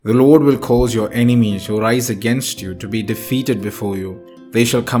The Lord will cause your enemies who rise against you to be defeated before you. They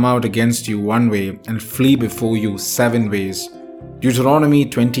shall come out against you one way and flee before you 7 ways. Deuteronomy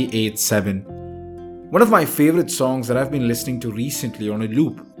 28:7. One of my favorite songs that I've been listening to recently on a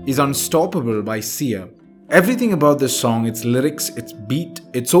loop is Unstoppable by Sia. Everything about this song, its lyrics, its beat,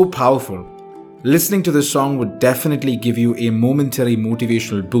 it's so powerful. Listening to this song would definitely give you a momentary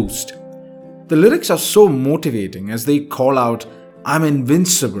motivational boost. The lyrics are so motivating as they call out, "I'm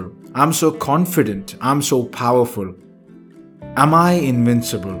invincible, I'm so confident, I'm so powerful." Am I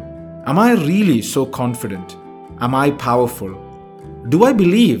invincible? Am I really so confident? Am I powerful? Do I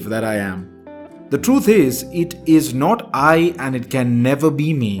believe that I am? The truth is, it is not I and it can never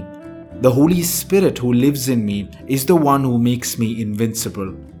be me. The Holy Spirit who lives in me is the one who makes me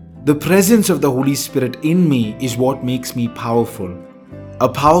invincible. The presence of the Holy Spirit in me is what makes me powerful, a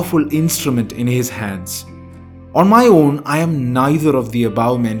powerful instrument in His hands. On my own, I am neither of the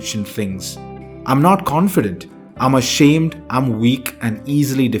above mentioned things. I'm not confident, I'm ashamed, I'm weak and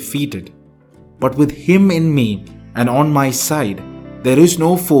easily defeated. But with Him in me and on my side, there is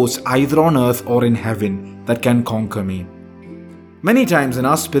no force either on earth or in heaven that can conquer me. Many times in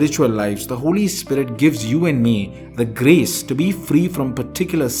our spiritual lives, the Holy Spirit gives you and me the grace to be free from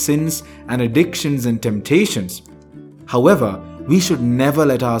particular sins and addictions and temptations. However, we should never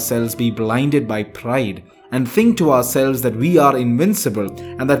let ourselves be blinded by pride and think to ourselves that we are invincible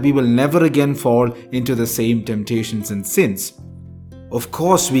and that we will never again fall into the same temptations and sins. Of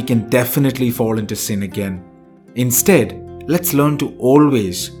course, we can definitely fall into sin again. Instead, let's learn to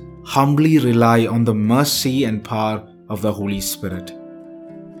always humbly rely on the mercy and power of the Holy Spirit.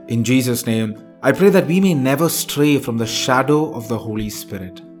 In Jesus' name, I pray that we may never stray from the shadow of the Holy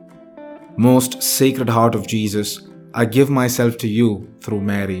Spirit. Most Sacred Heart of Jesus, I give myself to you through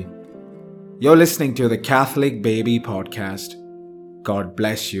Mary. You're listening to the Catholic Baby Podcast. God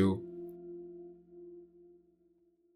bless you.